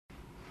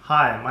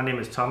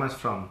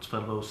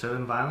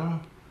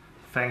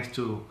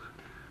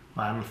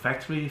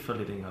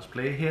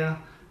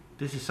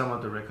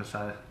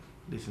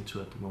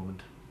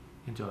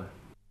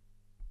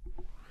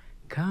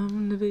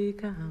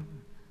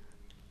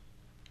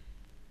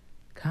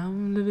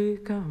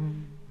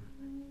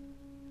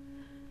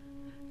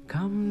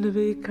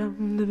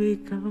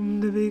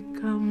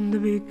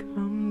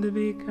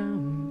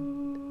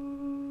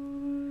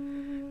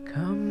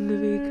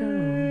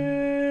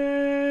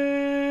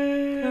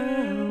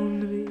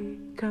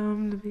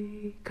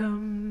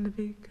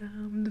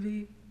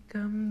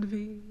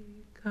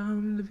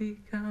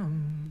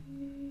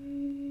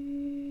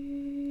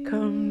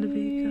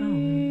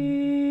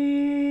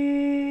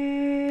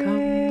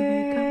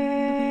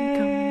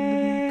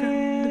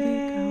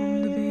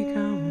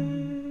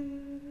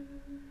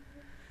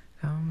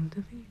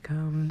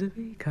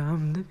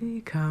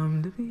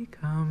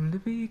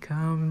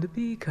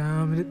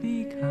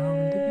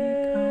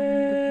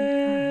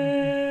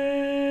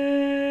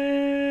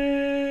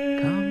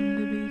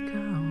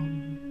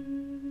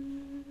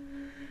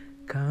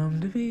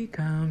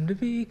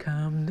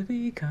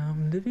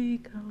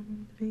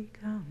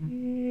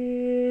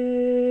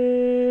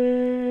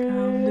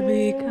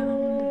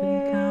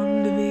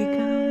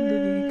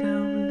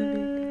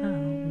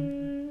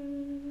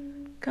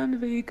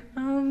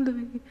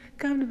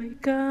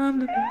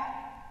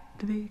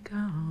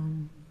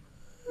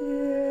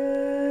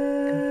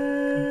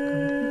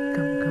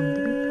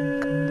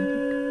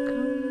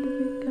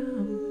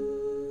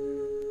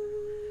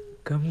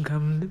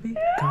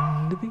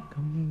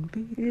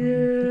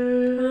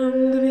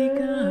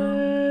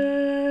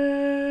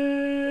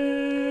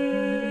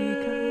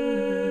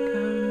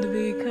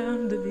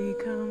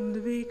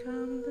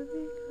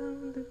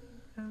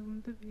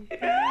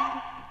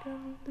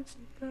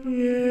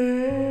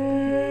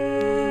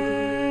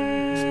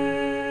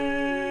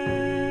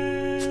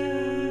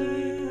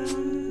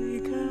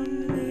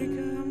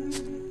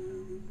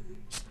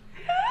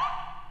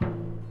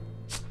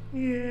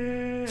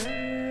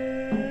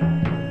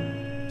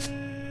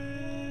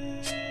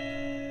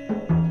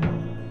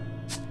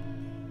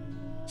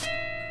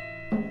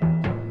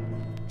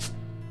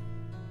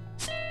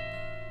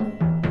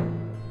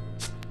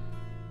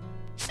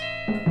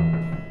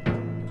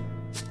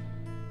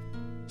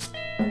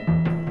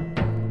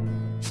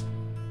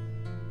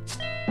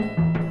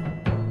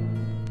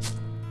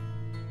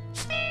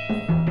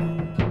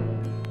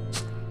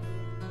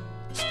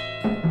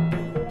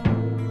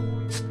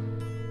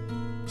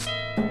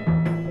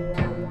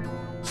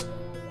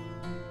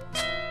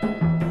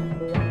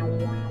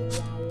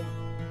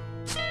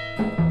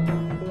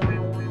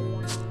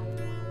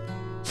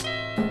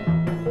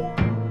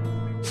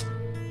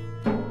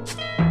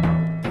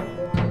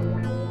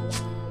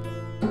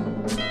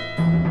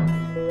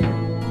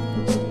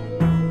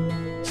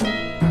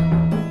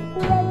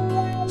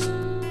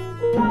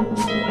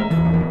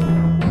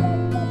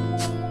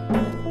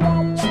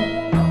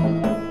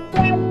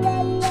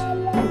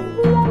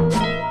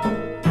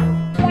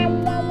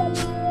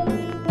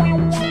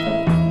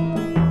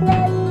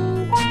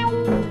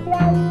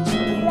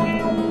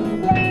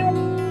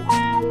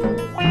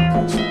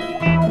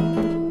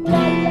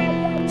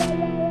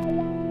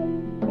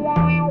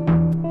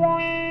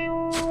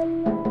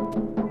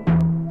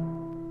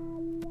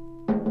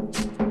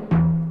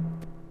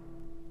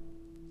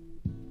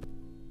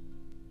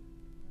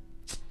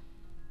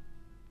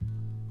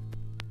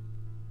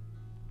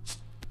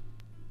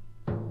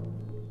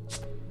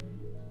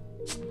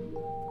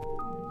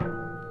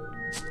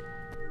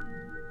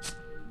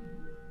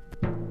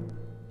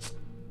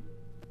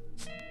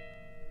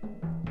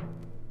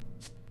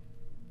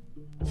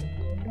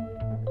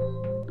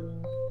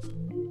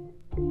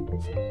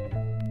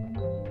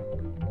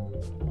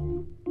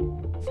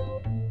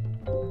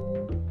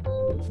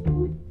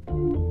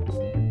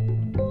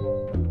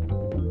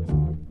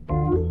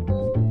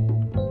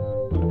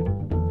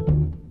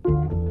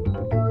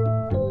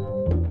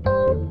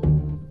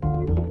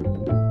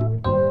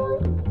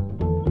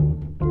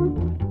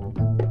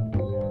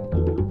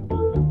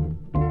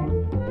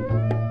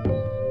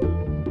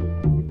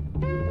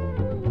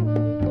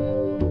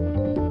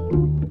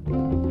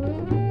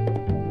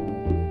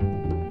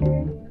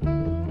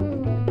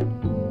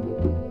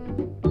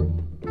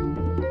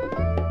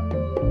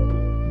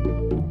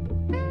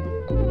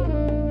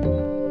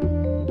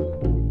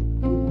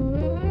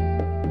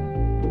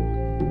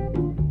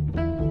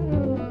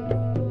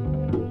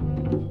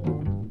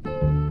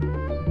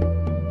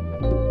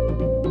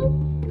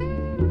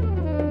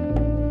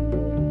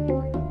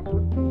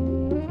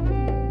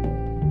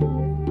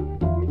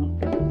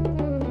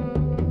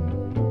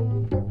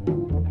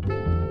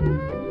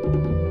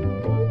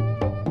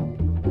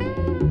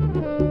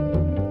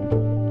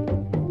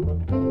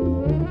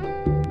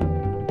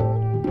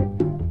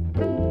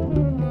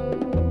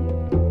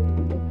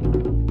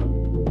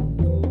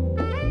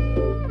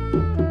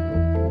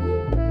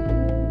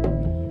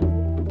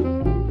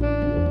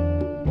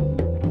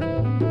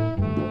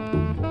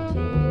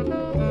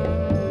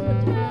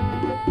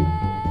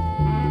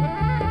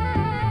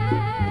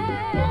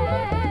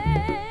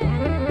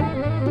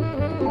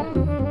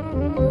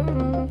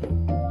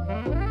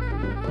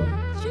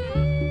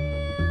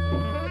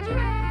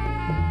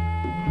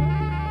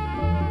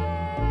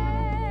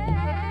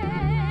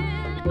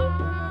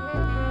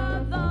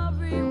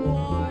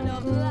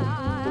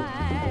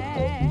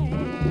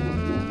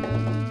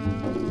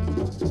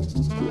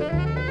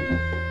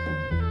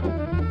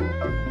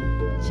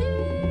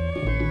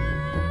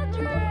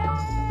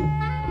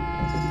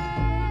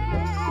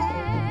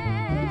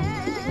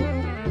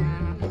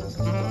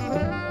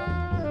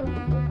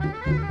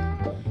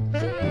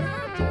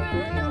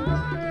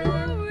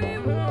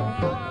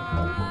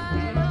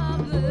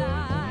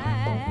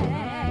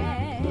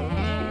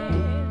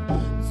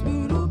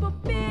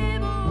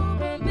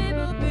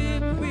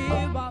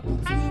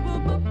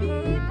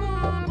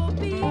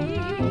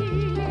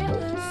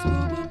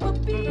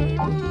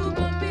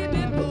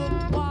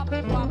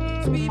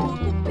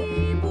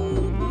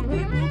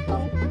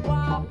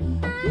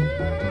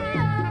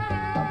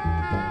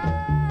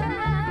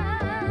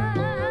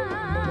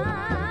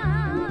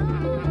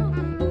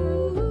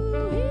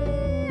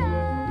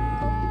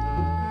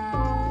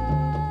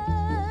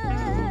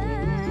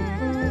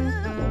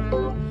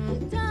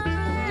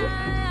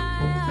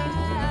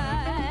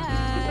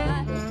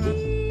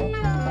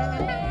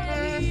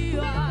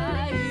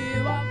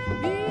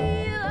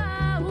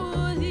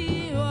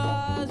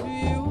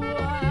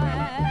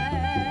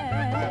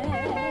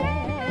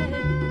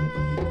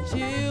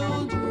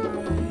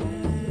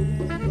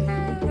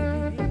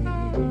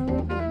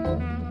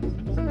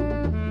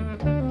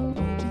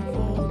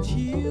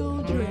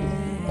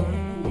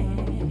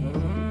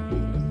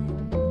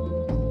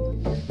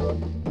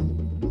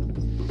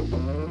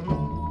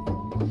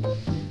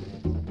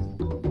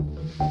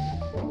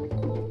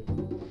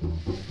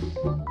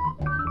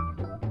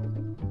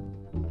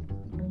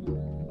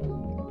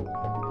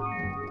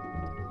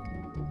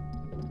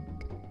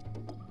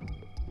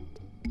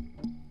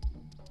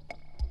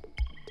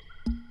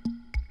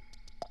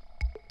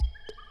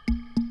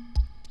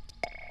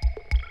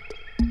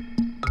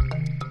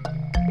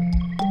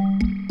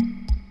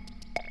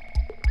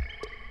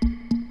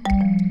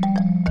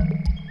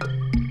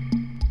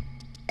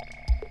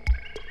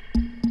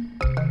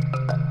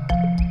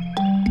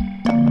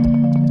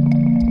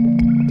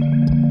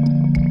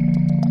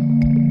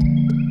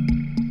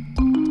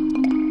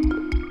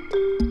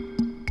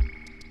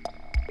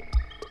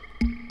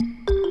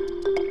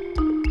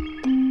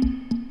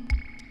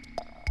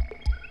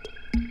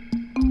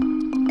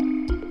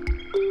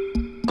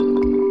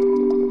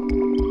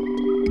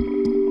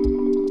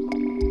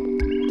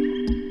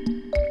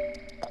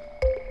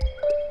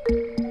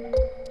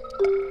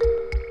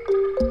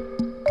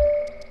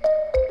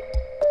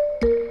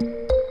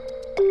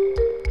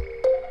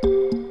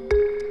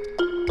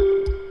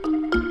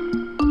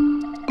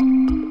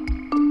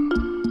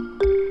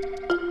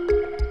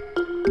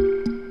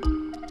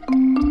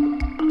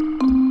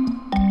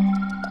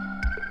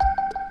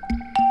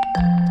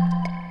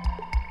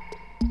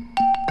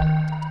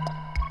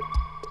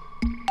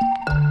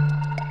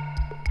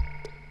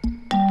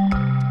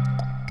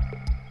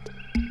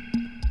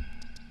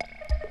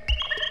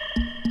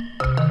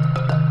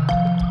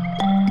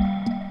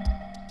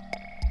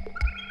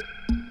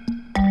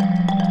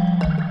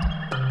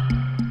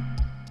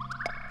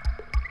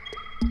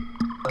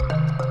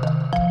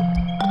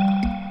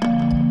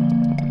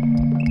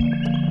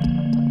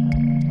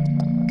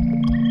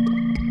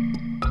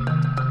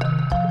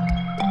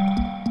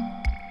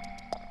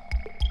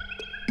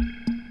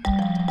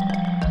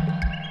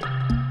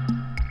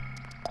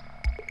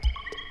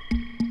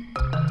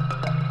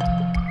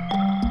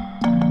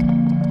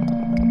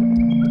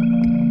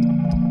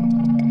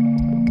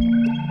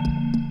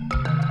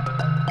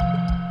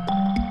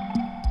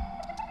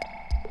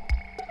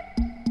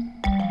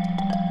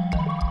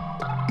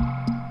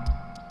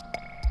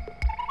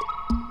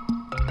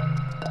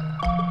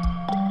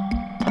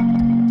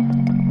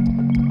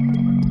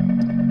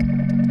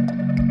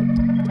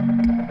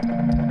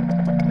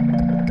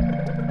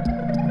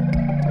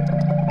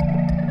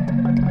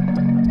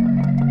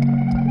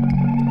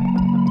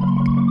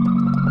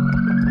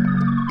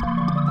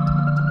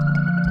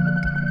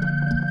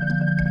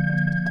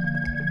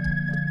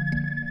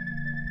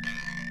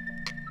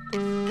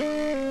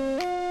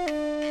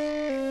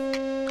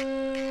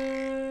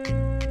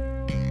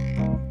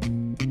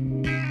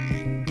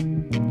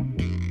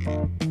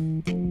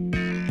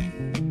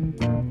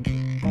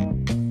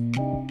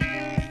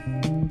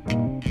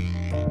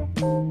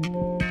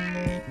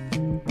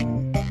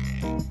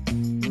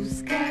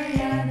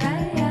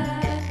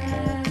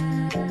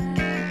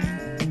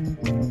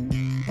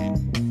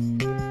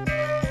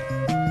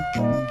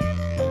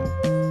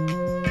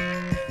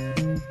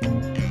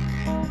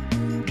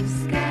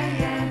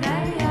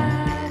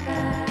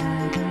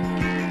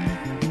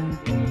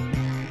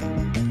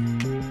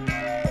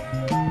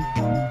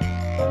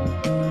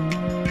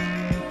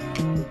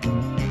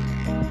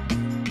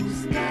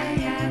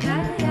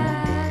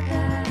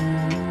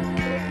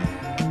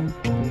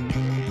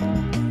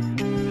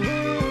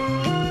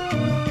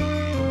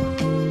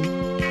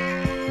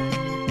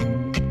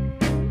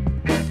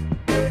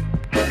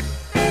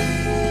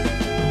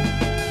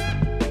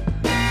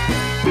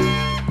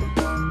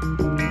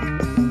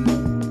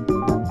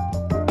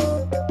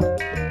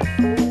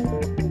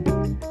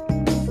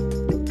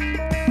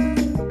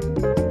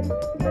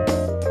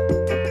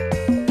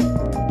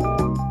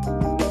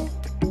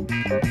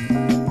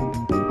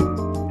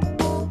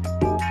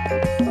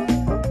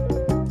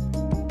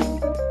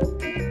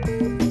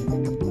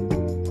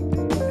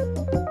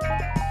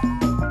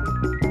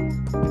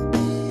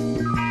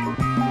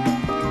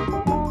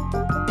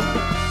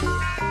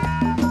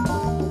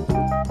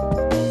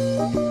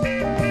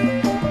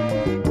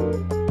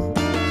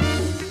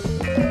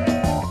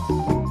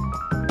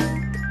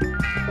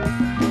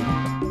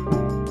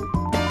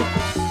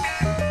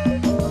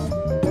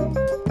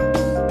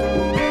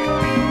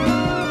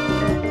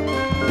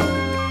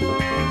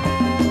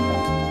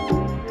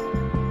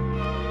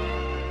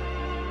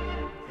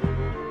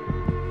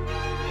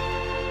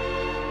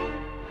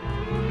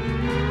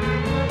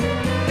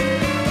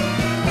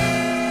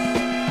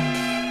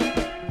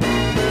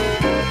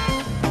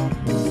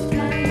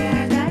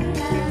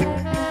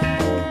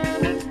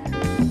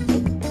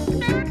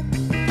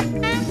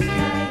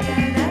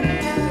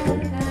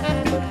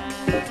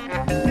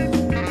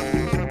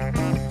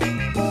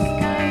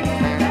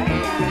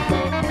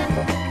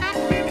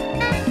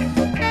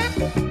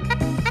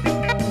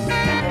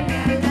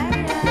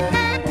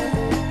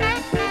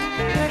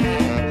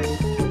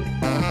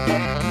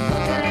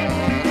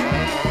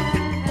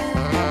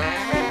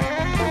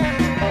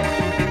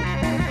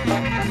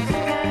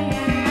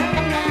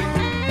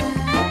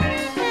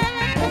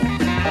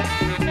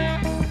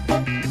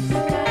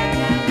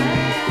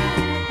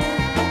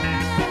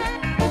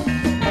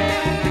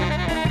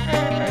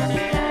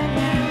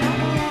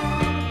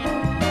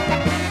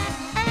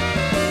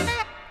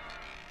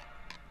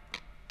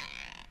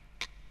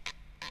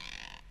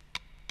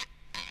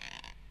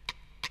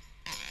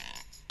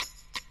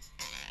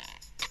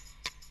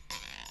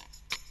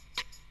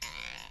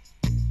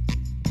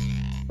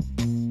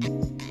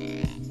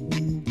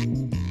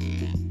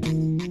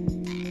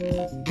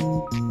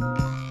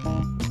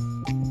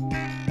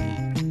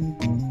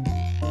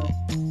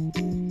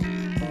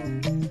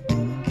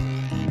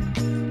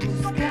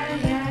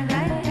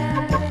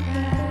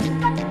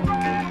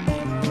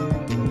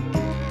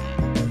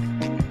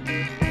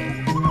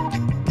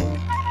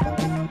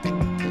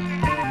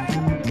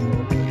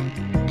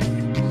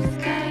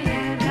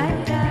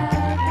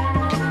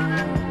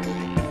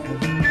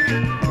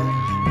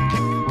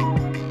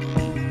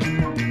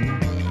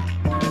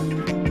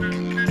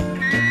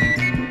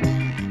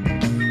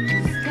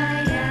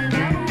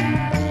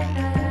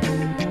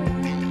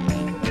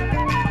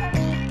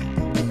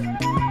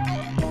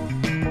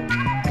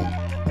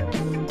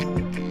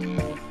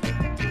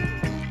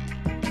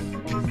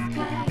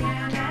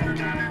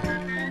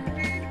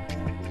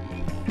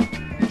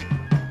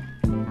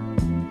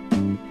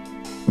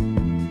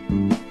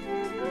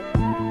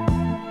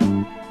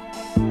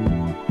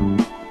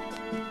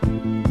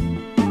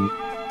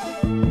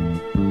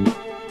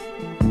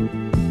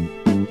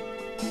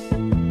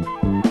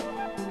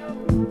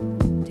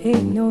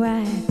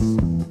cigarettes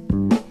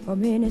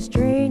from any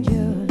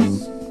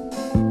strangers.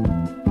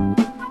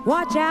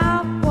 Watch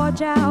out,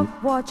 watch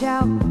out, watch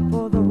out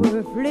for the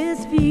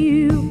worthless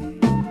few.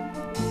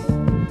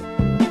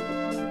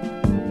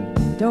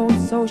 Don't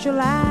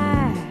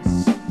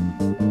socialize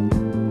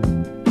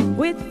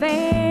with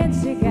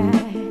fancy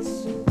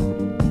guys.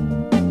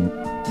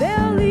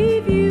 They'll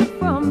leave you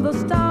from the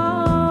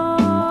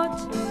start.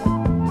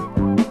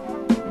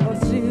 Or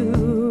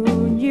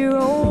soon you're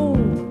old,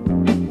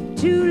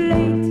 too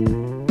late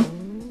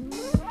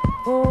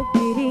for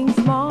getting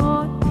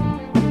smart.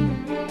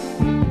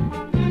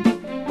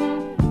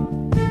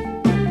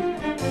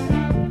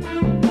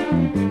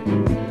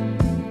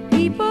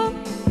 People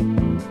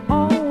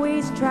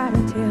always try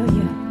to tell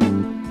you,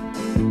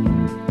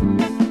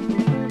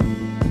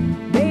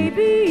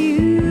 baby,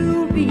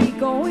 you'll be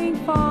going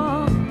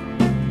far.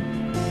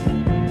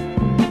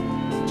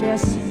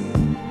 Just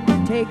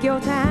take your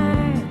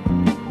time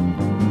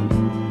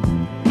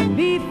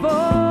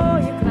before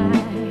you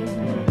climb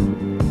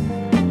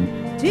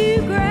to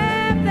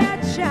grab that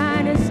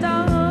shining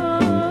star.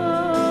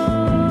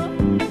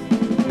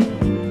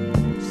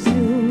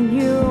 Soon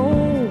you're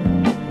old,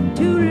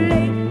 too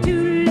late,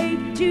 too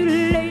late, too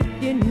late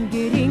in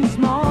getting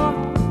smart.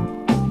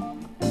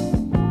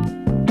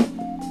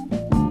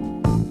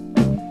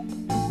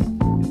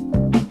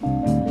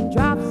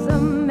 Drop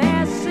some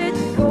acid,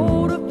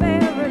 go to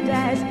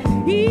paradise.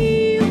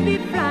 You'll be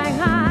flying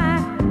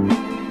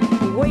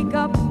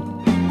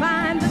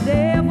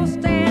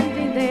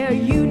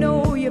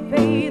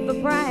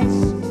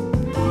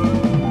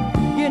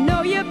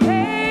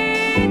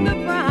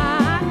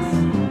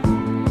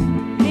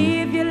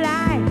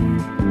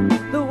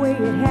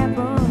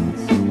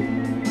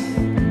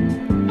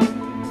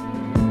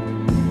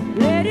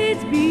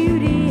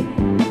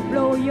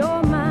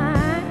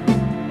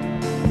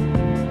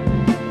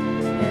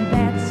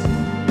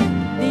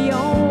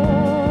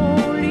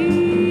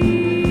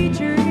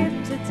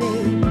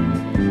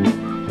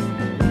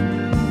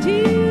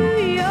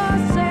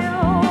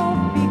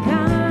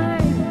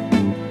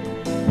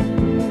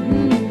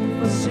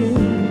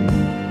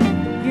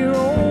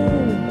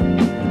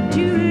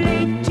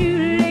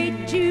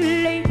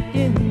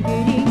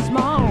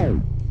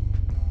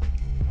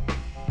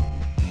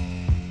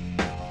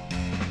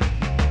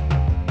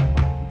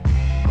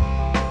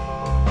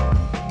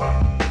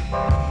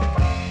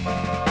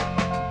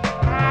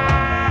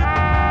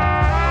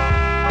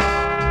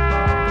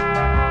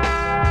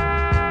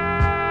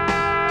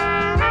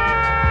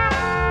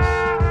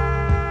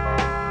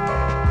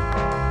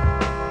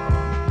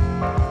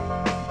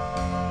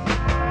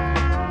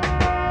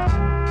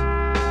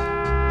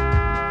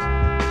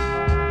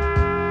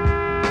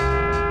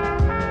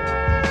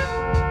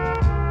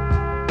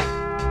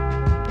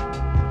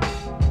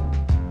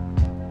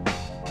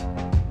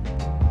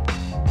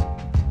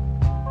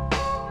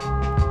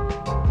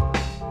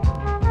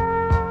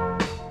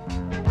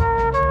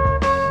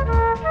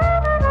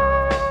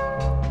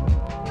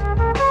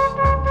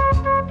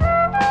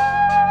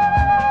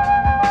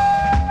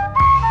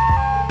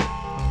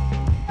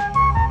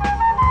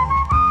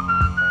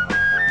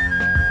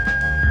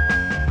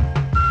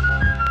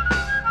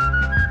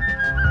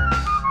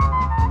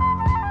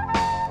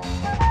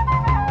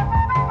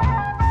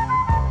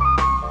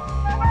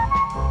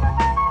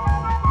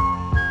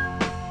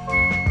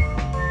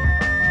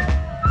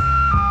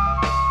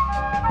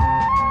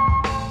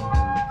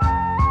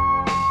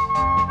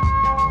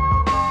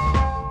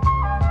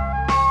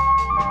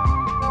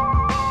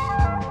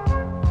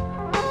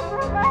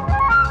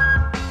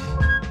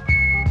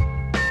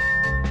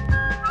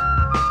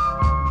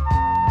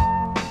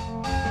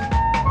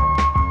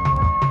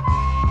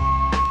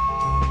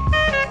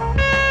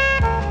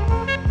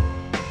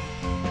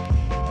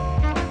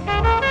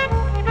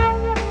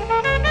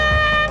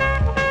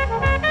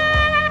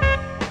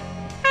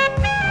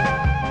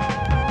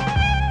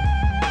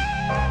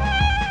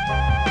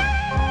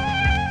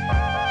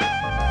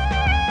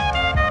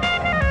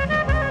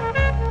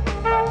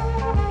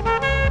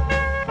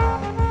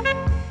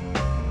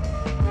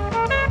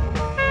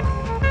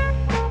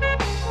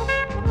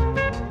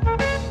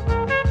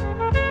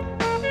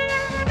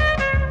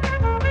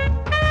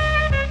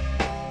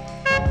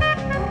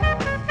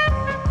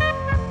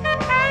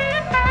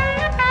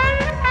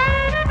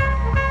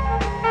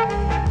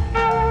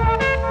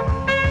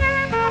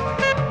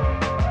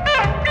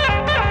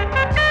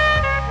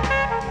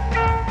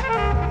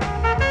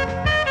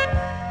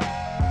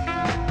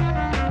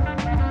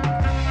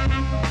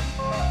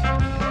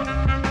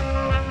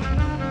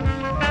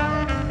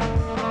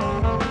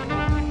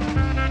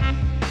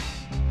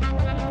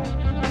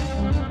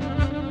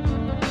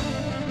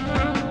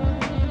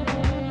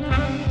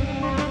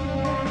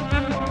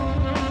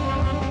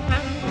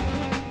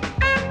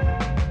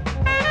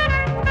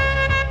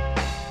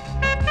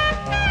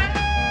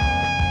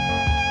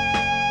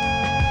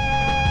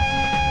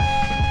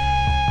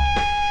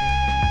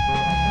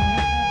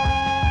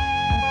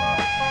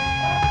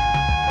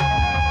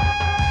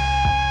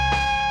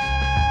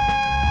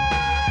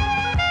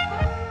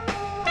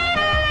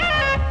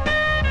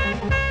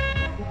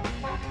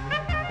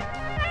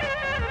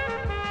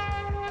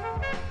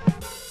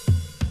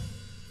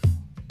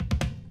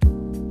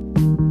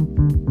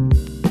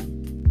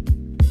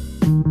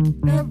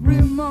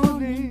every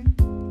morning,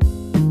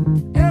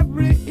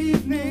 every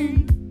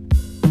evening.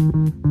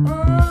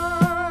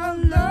 Oh,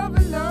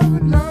 loving,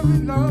 loving,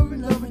 loving,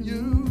 loving, loving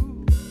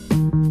you.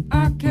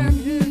 I can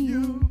hear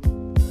you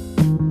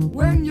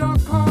when you're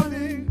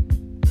calling.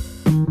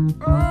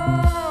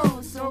 Oh,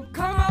 so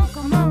come on,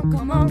 come on,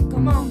 come on,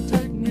 come on,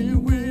 take me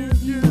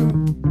with you.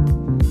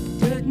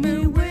 Take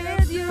me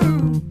with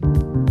you.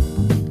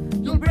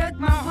 You'll break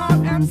my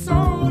heart and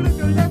soul if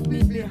you left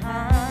me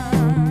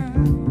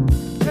behind.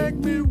 Take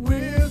me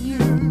with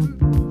you.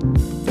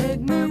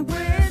 Take me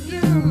with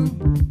you.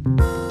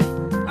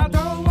 I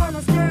don't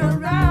wanna stay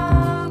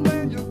around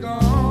when you're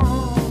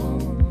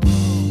gone.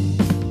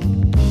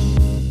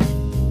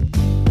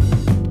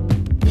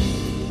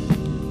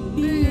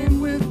 Being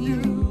with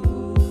you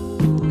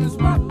is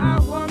what I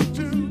want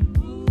to.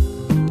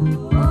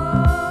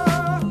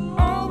 Oh,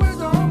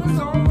 always, always,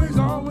 always,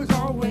 always,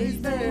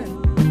 always there.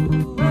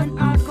 When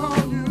I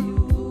call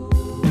you,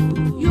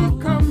 you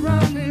come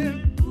running.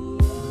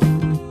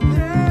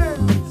 Yeah,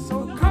 so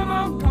come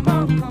on, come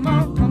on, come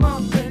on, come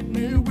on, take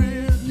me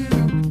with you.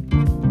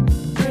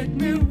 Take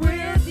me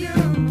with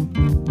you.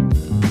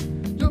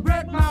 You'll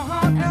break my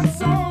heart and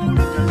soul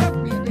if you left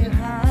me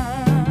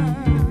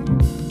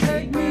behind.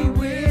 Take me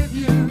with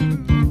you.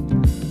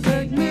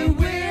 Take me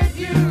with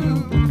you.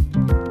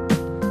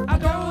 I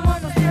don't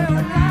wanna stay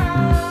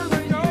around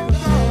when you're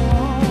gone.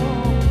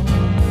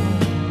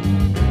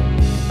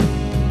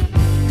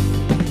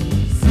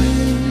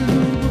 Seeing you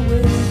the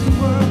way you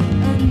were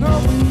and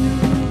knowing you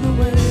the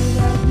way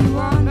that you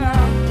are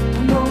now,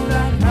 I know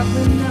that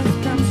happiness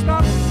can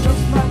stop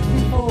just like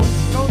before.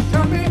 So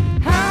tell me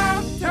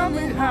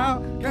how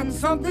can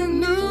something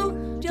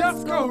new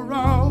just go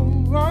wrong?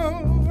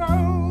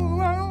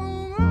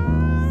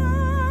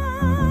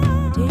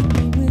 Take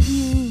me with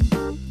you.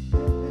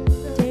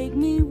 Take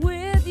me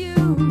with you.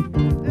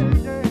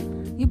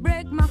 You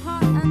break my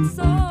heart and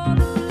soul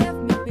if you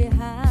left me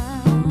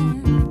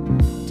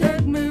behind.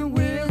 Take me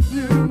with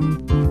you.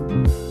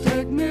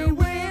 Take me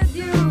with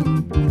you.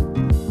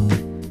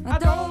 I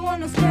don't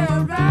wanna stay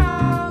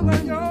around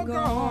when you're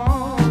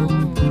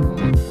gone.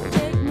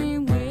 Take me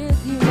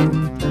with you.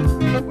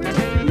 Take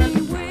me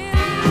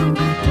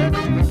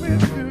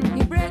with you.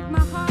 You break my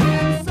heart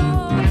and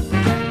soul if you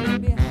left me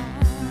behind.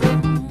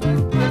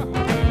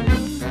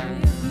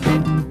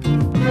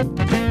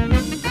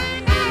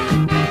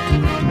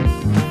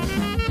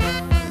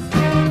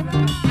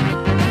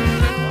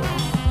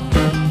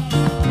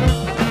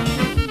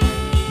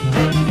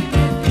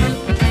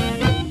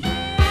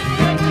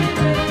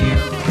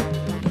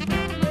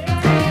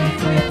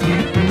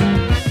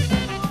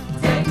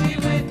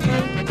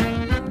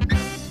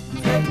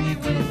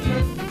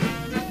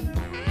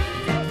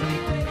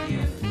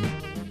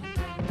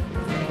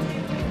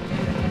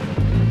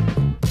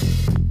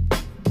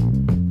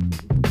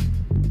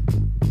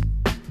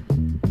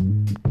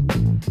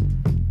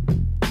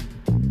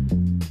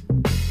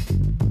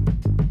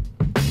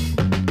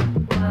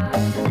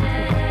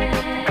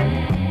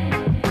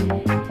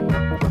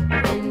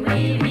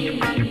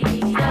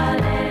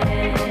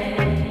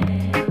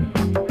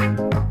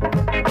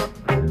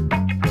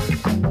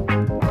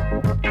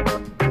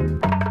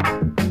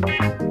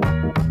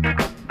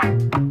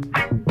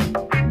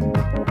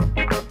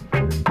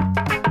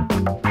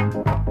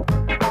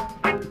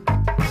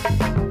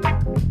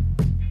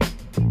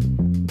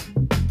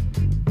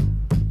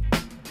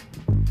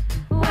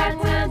 What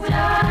the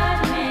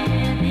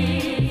judgment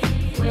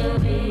is will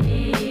be.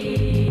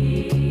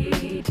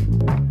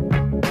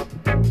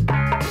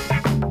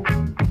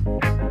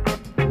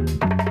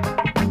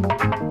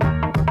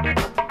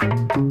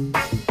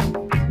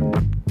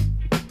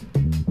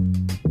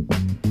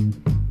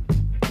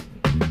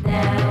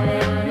 There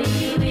will be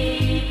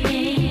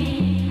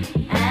weeping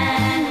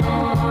and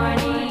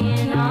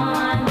mourning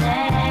on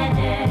that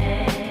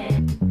day.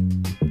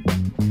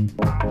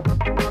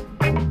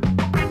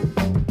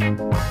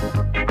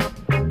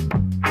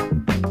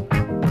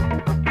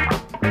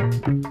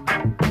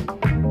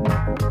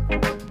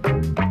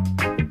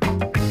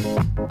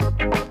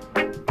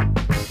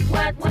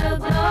 What will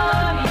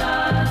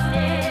glorious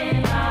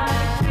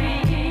daylight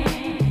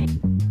bring?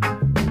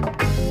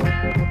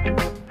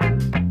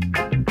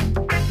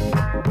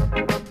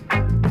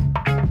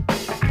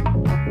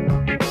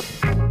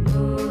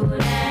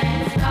 Moon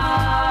and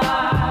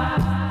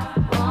stars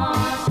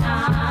won't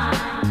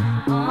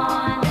shine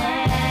on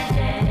that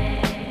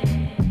day.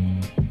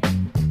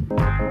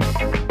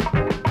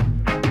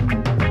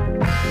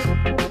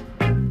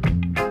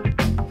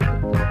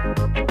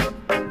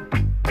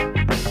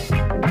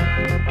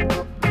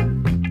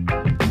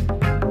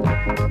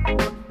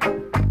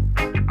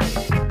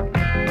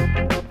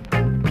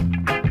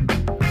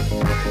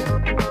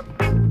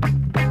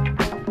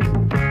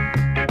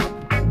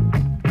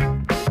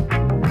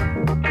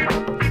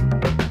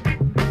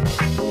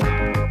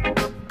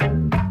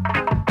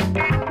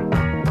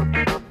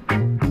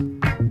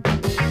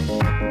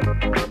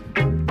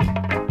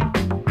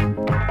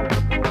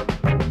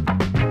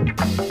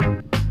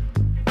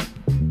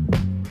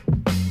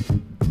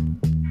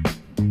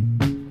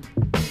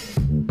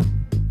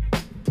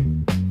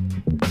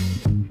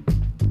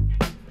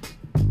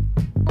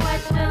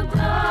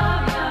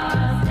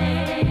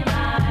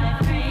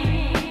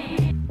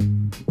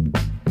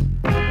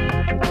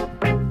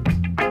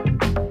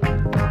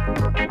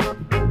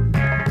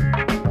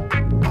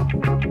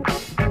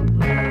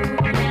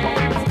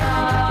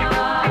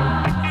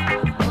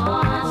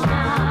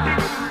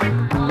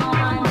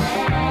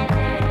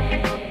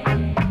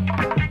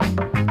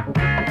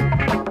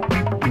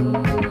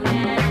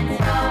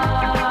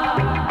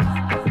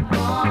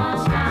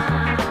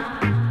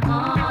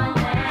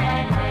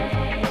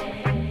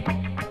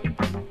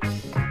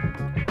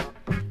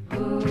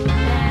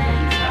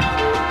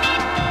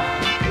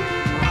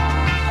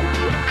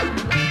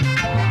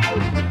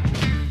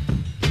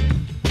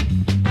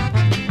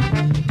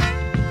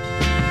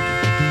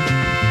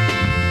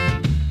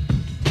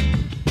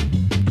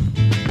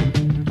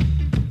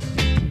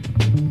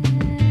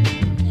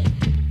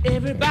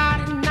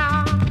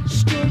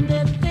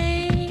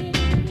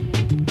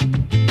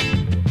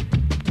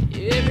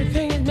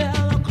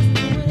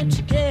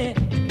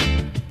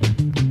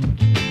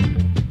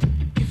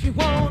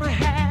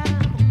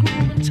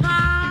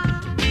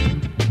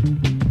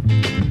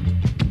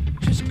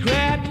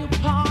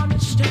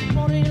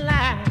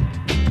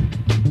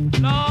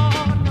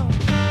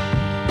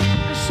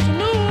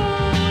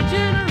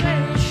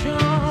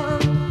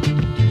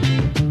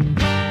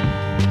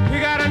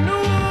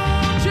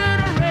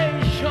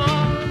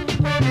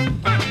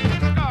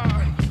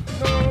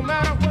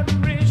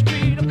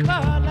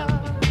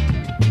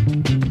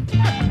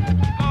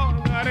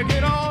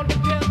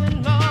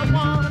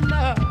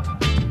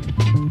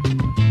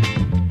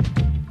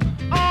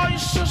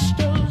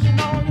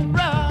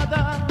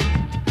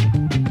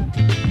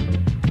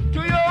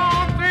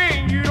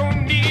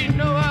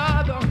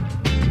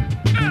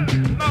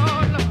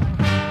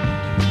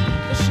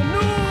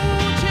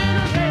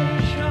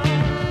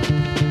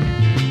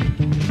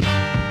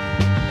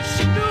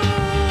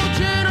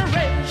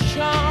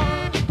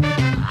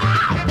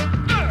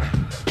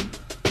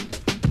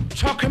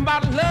 Talking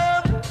about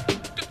love,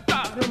 good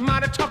God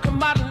Almighty, talking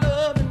about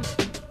love.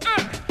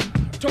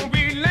 Don't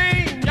be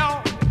lame,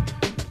 y'all.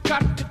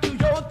 Got to do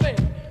your thing.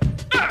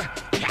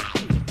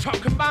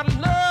 Talking about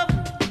love,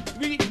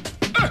 we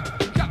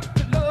got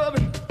to love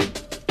it.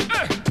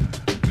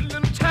 A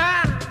little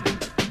time,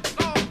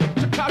 Lord,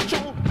 to catch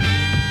on.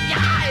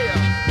 Yeah.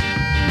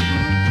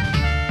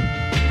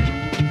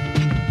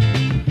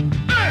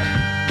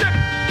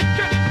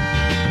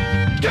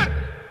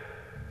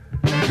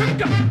 Good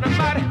God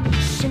Almighty.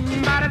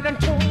 Somebody done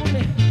told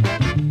me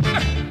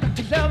got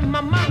to love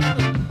my mama.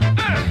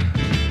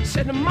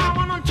 Said the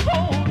mama done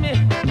told me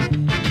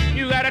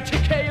you gotta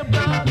take care of your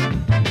blood.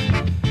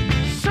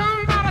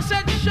 Somebody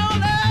said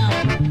surely,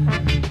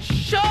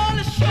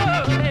 surely,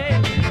 surely.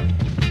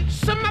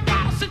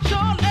 Somebody said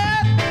surely,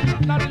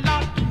 Lord,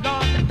 Lord,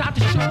 Lord, the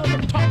doctor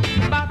surely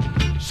talking about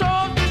the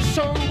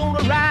sun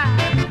gonna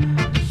rise.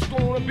 It's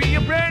gonna be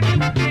a brand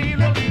new day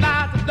of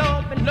life,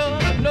 love and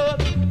love and love.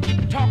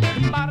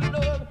 Talking about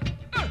love.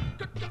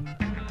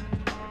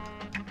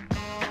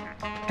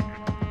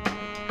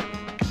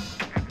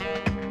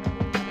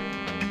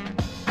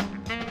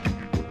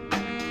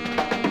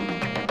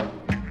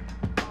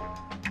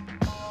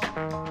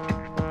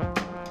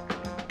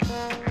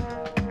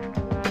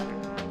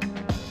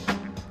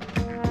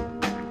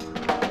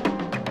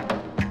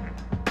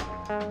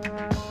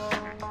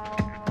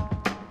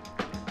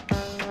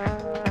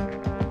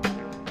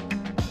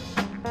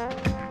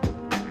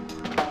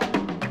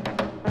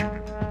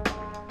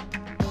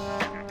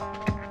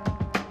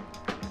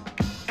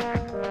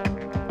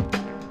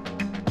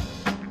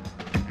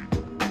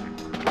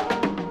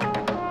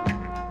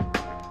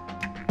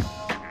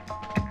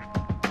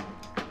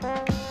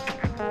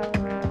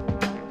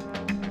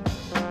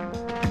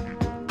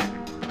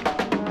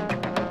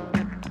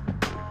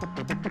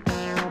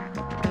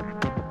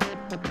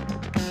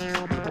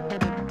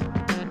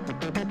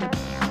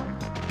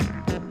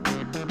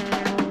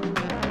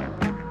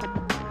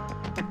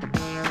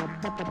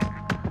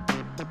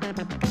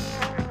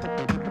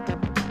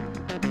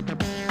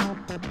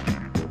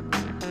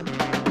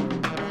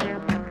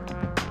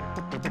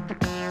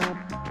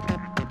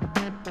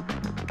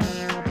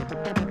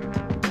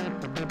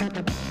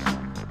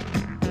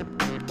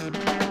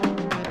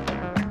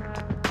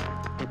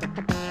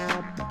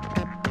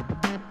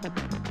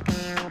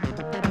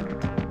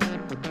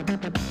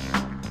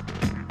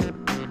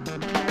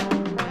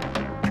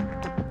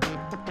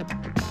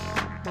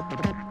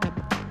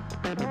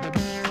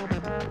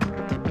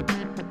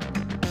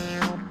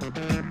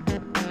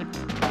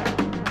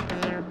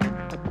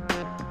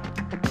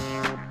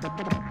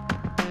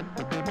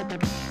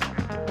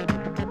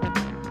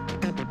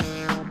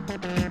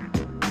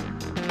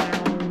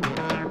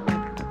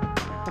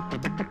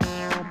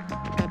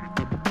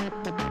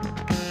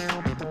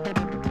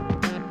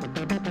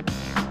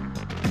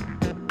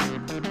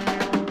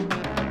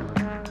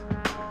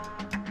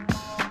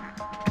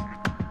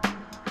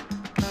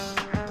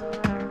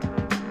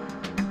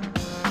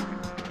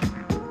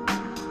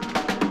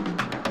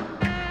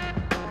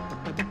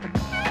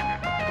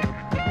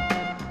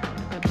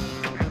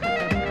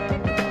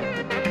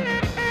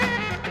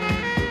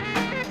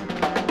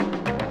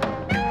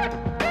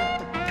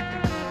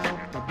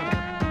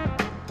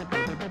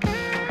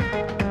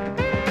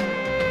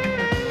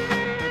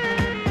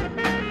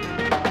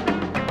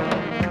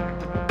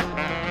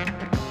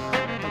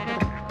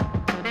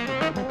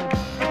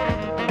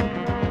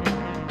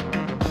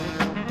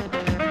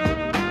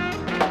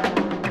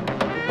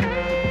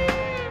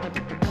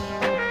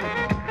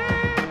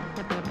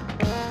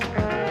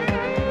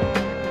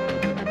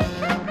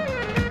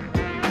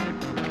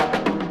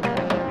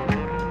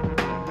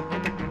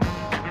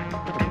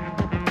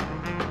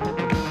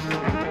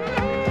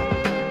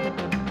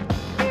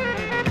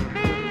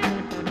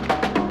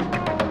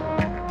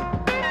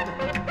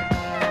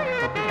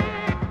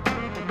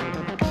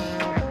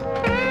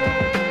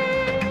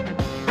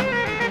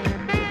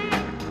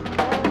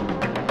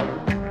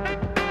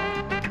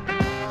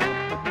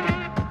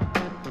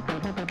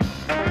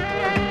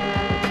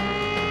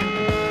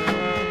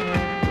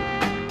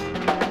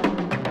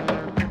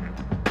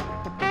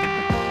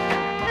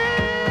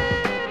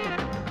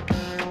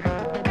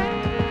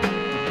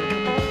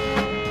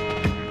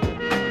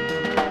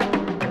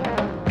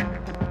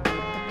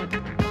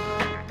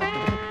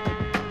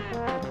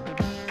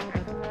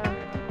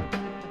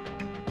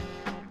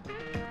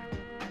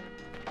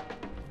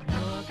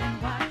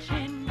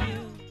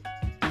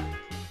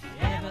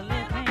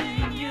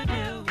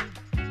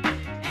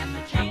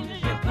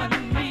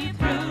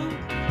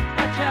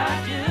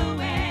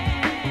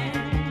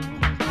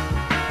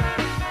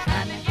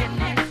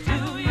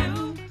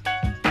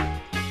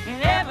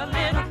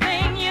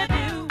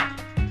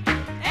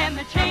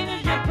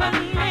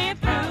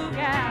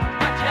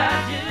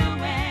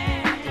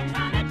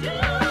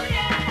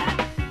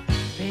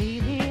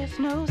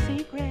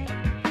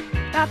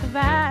 about the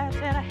vibes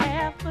that I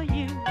have for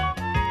you.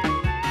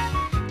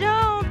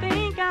 Don't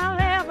think I'll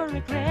ever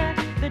regret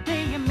the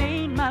day you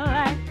made my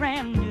life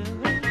brand new.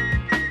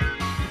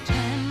 You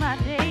turned my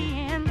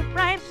day into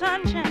bright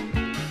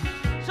sunshine,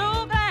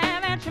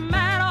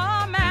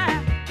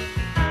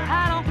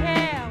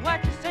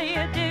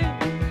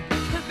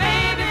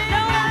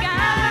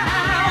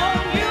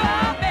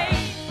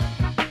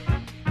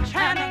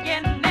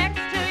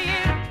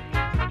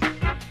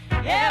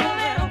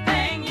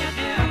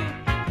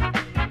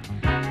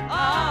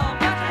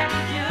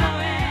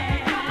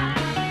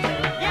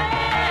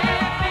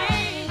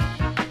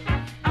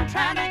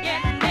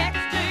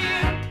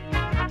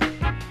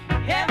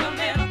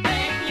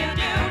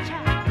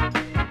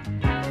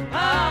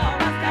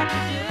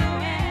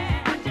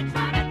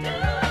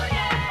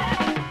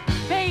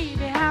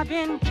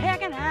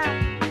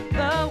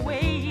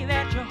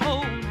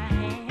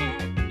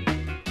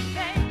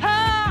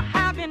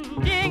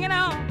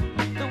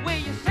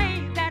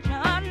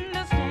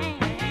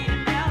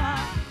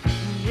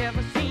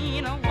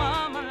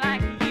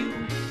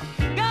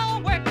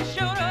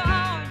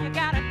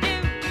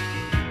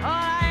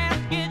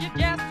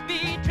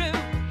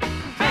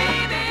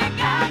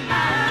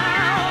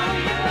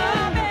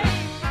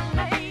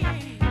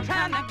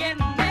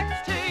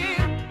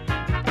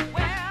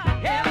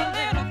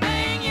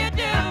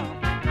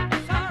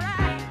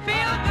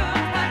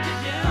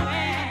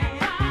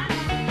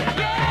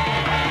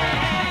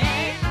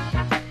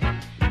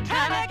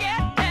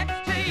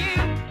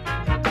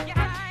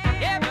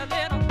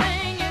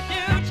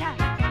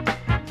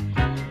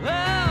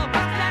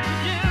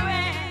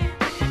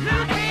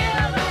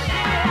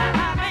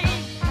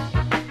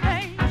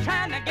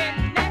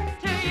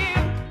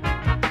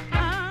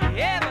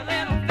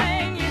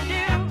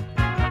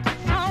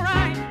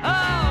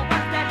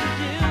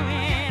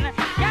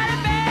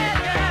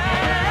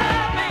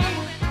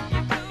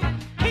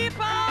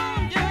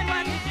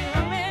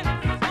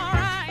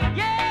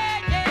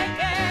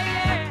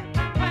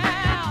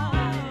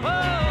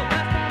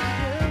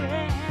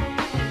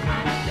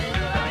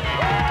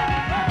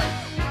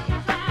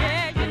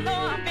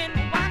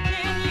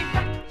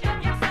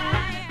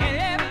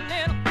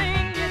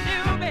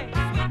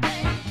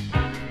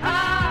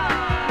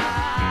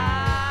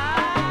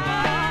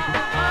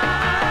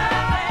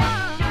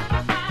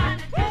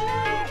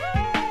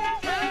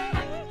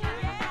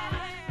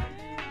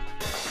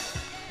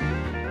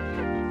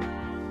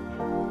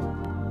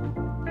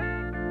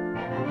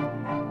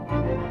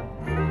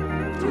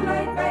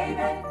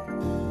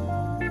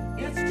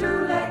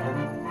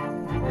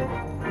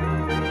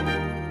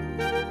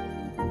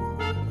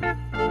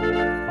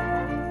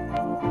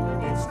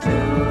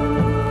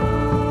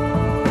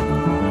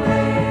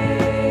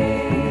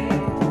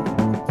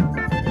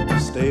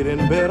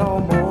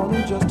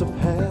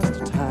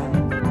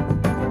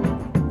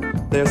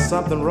 There's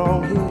something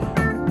wrong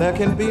here, there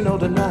can be no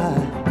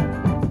denying.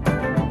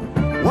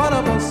 One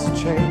of us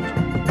changed,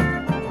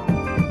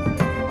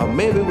 or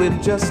maybe we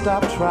just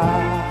stopped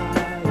trying.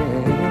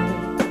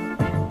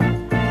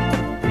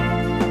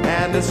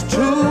 And it's too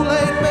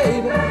late,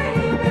 baby.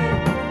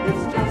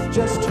 It's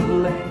just too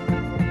late.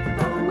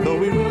 Though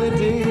we really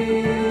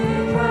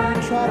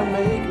did try to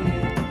make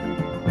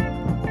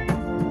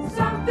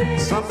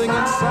it. Something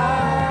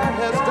inside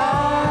has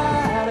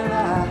died, and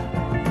I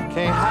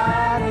can't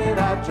hide it.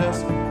 I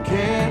just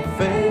can't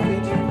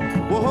fake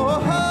it. Whoa.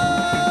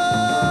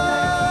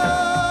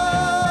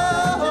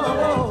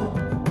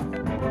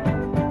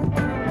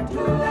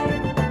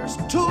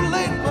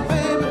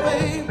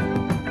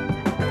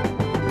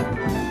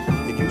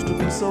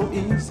 So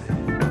easy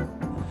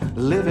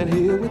living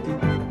here with you.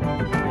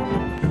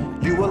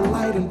 You were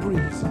light and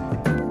breezy,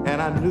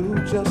 and I knew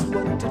just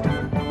what to do.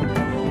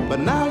 But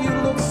now you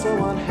look so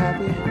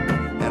unhappy,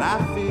 and I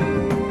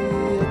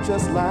feel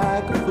just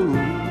like a fool.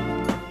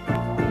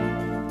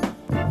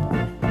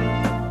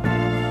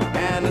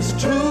 And it's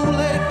too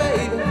late,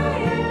 baby.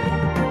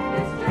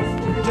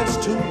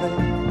 Just too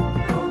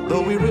late.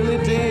 Though we really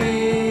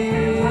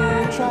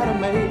did try to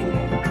make it.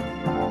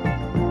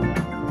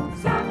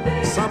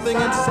 Something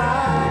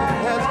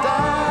inside has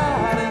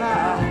died, and I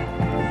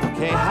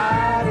can't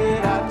hide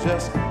it. I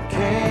just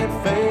can't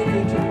fake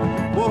it.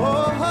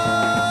 Whoa.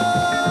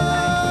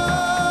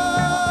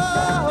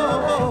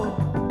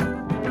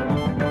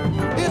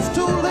 It's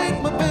too late,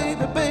 my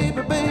baby,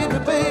 baby, baby,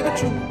 baby,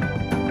 true.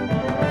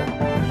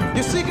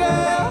 You see,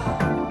 girl,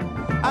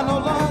 I no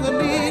longer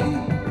need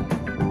you.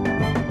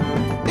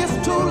 It's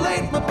too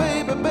late, my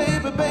baby,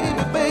 baby,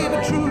 baby, baby,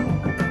 true.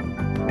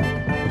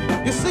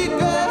 You see,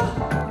 girl,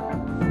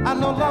 I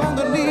no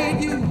longer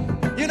need you.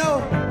 You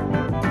know,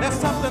 there's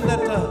something that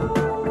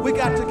we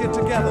got to get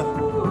together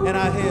in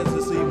our heads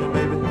this evening,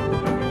 baby.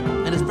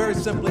 And it's very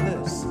simply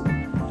this: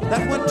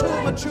 that when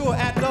two mature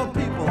adult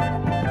people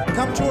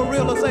come to a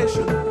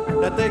realization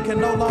that they can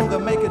no longer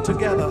make it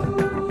together,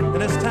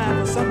 and it's time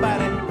for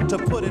somebody to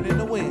put it in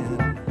the wind.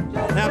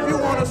 Now, if you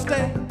want to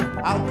stay,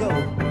 I'll go,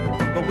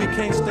 but we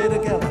can't stay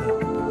together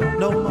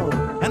no more.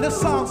 And this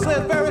song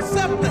says very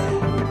simply: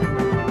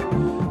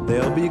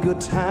 there'll be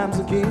good times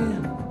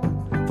again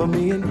for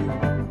me and you,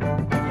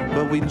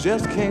 but we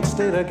just can't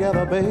stay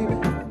together, baby.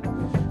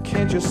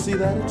 Can't you see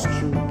that it's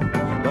true?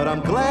 But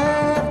I'm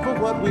glad for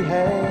what we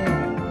had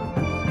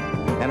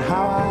and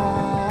how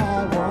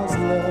I once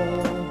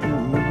loved you.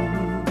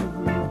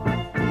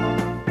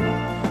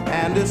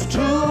 And it's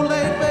too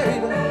late,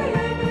 baby.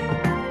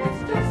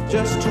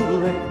 Just too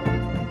late.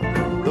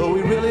 Though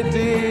we really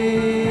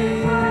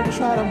did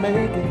try to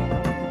make it.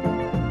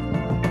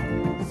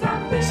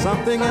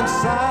 Something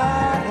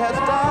inside has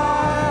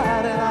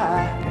died, and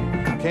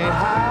I can't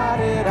hide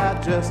it. I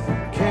just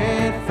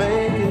can't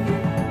fake it.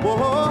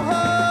 Whoa.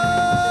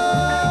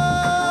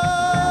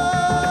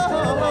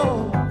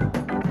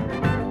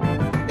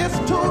 It's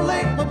too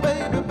late, my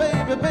baby,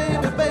 baby,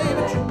 baby,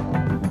 baby.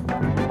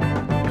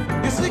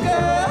 You see,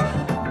 girl,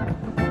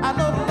 I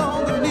no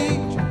longer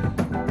need you.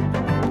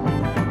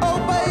 Oh,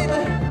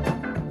 baby,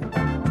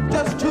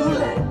 just too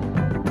late.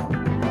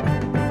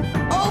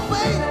 Oh,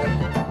 baby,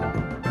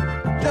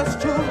 just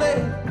too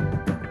late.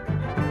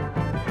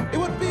 It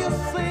would be a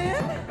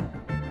sin,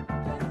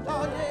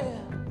 oh yeah,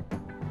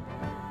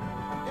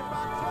 if I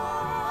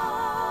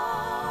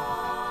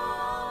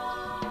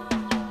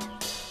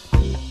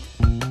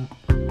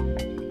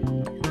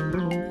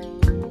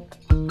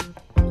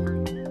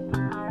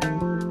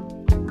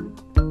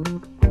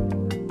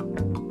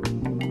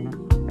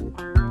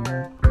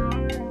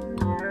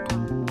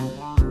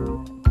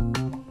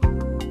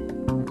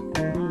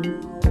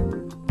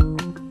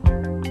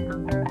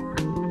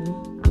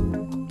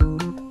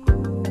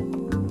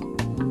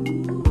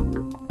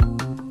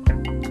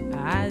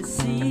I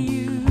see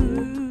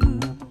you,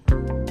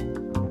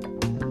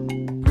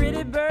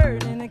 pretty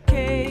bird in a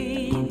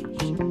cage.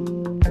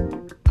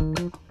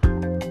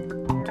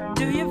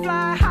 Do you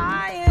fly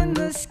high in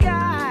the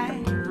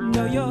sky?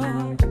 No,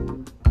 you're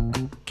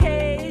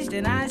caged,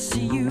 and I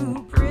see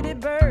you, pretty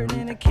bird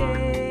in a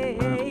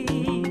cage.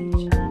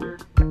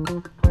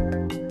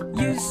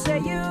 You say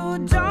you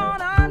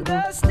don't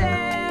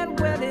understand,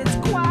 well, it's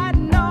quite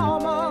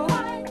normal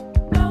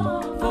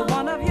for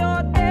one of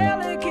your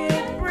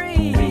delicate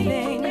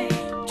breeding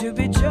to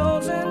be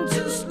chosen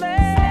to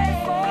slave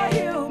for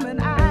human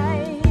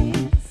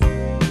eyes.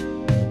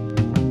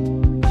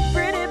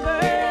 Pretty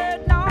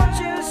bird, don't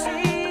you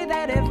see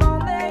that if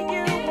only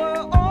you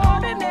were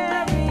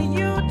ordinary,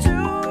 you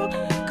too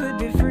could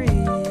be free?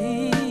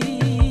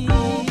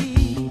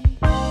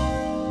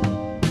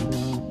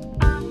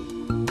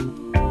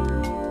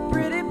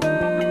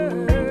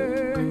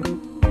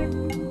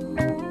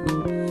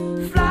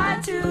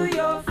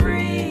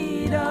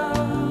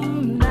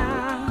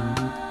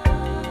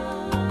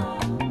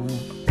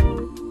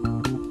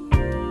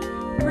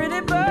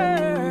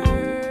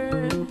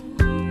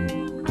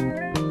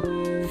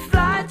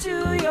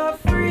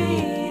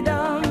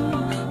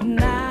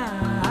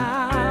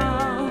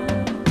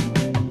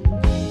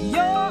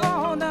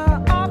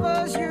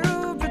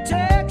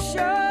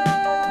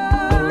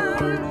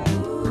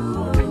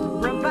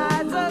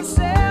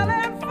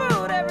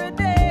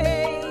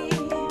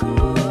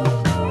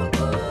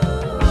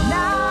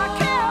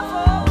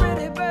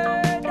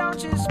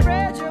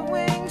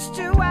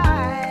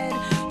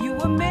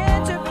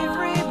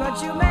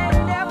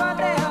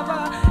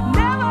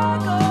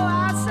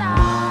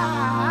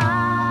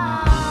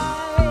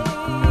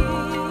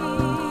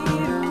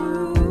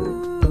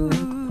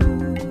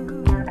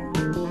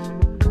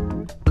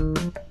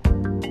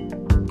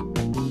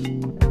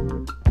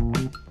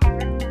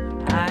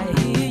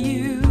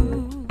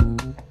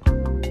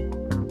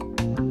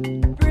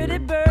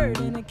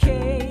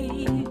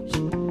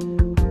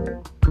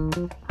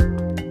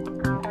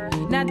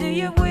 Now do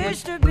you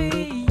wish to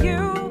be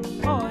you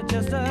or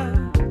just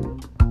a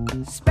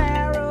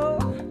sparrow,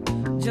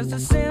 just a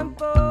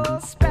simple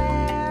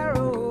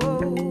sparrow?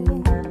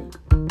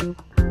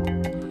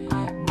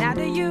 Now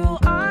do you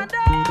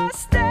understand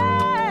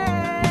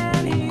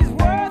he's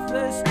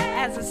worthless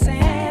as a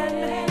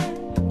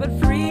sand, but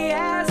free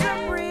as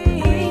a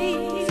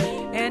breeze,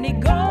 and he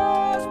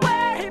goes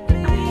where he pleases.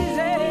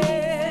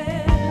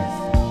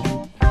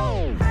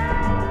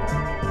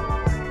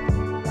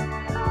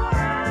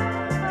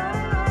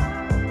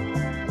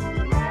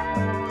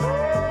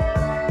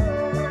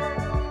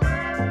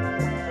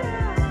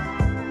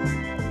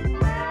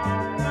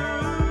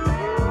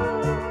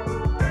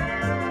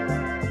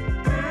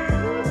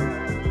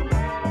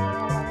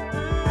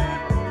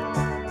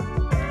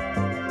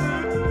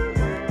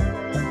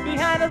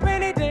 Behind a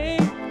rainy day,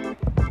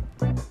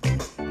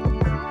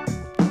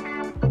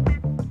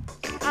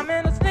 I'm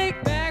in a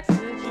snake back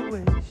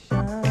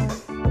situation.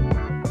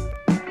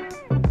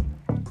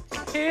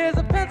 Here's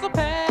a pencil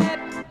pad.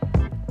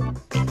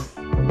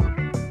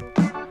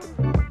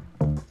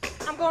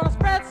 I'm gonna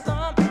spread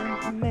some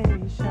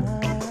information.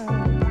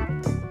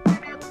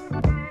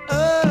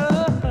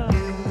 Oh,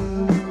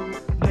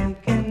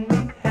 making me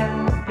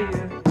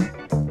happier.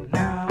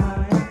 Now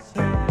I'm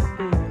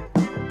happier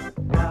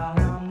while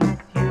I'm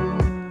with you.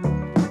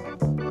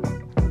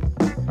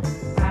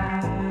 I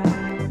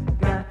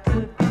got to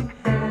be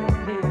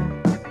happier,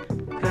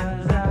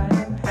 'cause I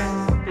am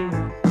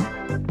happier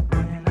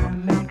when I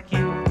make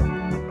you.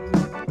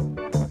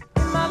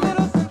 In my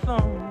little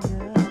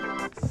symphonia,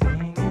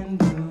 singing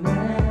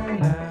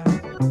Duana,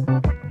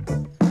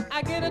 I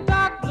get a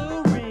dark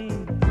blue ring.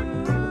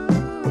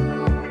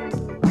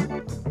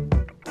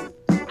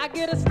 I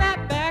get a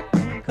snapback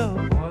wrinkle,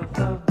 4th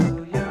of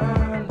blue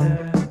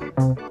yonder.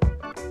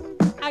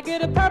 I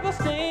get a purple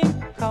stain,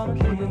 called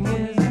King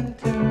is in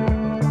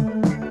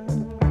tune.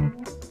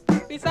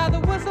 Beside the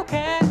whistle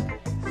cat,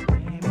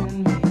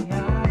 screaming me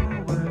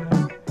hour.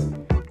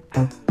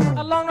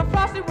 Along the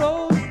frosty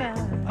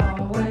roadside,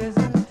 always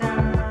in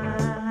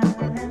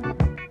time.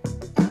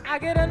 I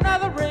get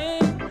another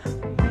ring,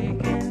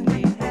 making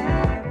me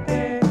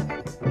happy.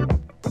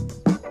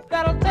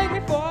 That'll take me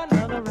for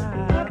another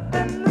ride up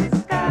in the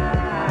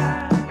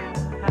sky.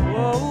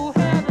 Oh,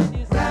 heaven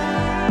is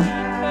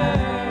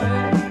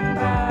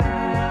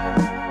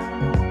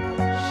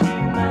she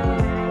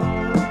knows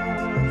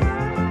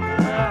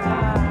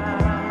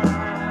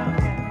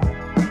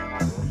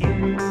you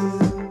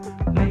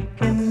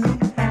making me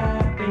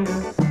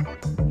happier.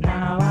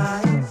 Now I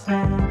am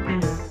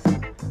happier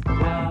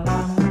while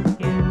I'm with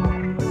you.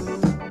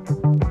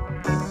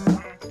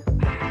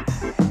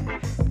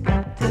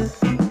 Got to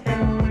be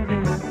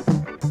happier,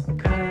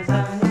 'cause I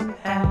am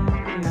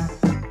happier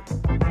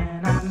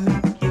when I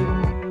make you.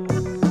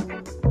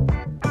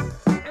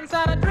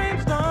 Inside a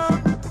dreamstorm,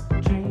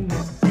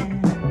 dreaming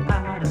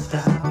out of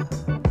style.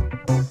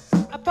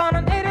 Upon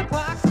an 8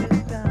 o'clock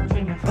sit down,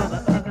 dreaming for the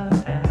other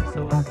half so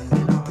I can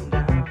get on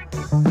down.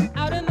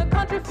 Out in the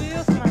country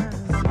field,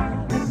 smiling,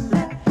 smiling,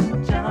 laughing,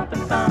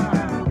 jumping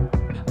fun.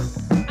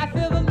 I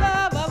feel the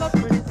love of a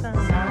pretty sun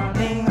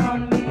sounding on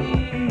me.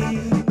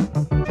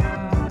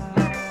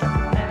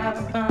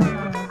 Having fun,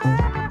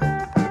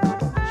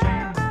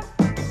 dreaming,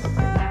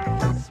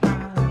 laughing,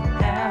 smiling,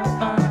 having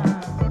fun.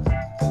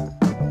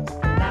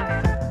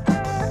 Laughing,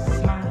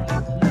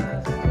 smiling,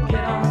 love,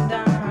 get on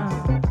down.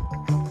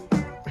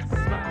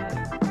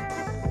 Smiling,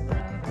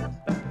 love,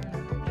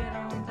 burning, get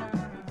on down.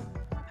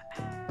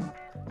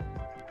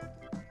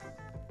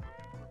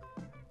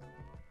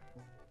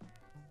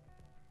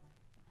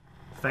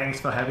 Thanks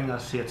for having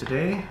us here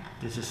today.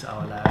 This is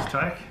our last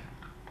track,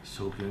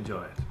 so hope you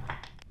enjoy it.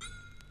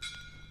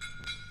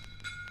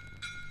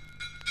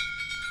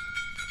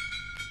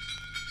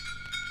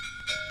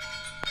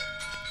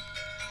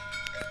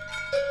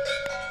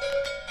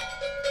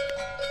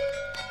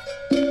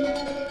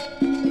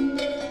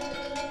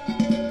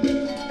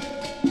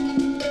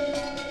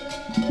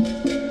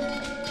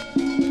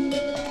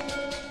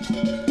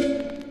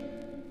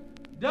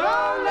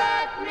 Don't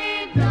let me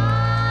down.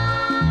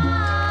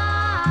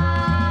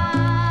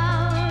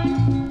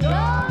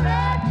 Don't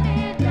let me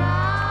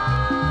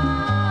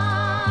down.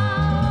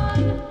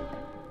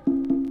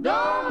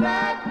 Don't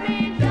let me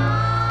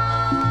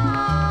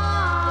down.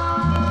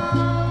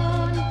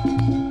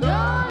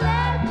 Don't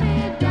let me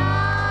down.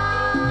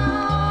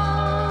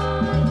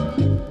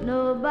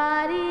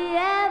 Nobody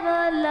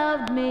ever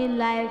loved me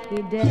like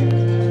he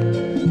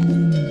does.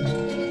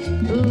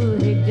 Ooh,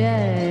 he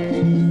does.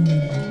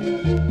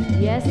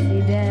 Yes, he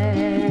does.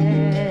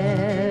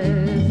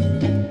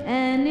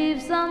 And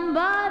if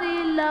somebody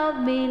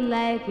loved me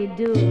like he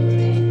do,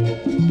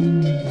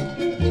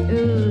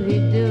 ooh, he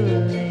do.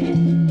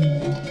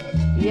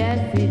 Yes,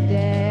 he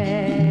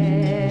does.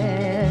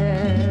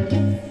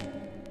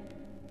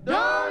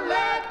 Don't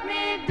let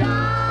me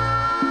down.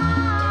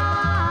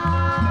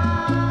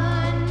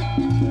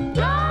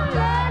 Don't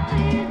let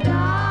me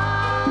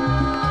down.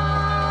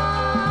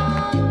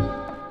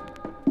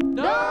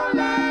 Don't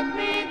let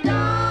me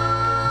down.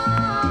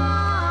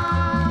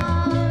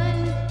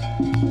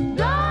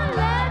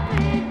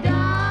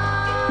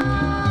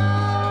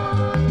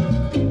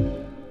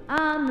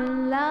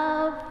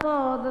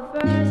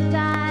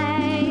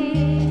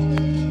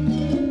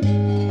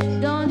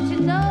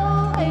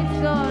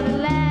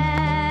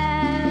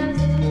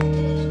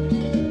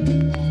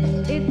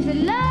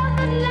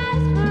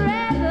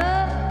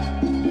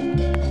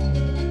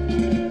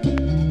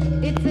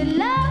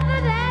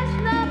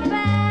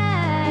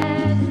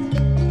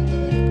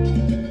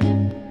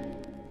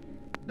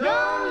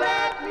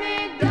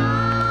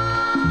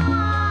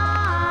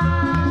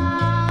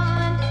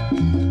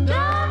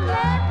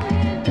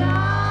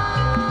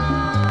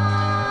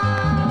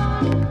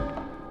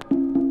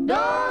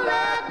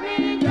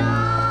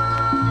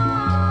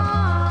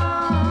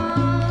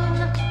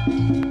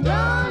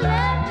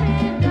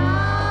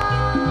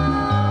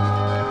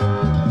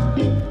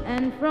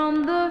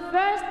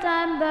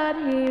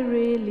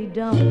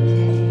 done me.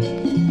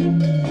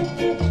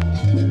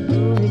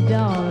 Oh, he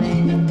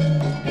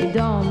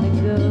done me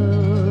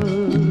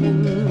good.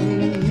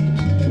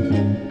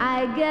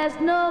 I guess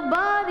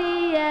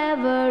nobody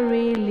ever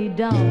really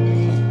done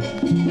me.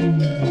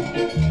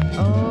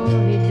 Oh,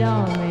 he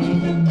done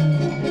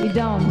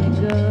me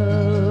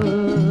good.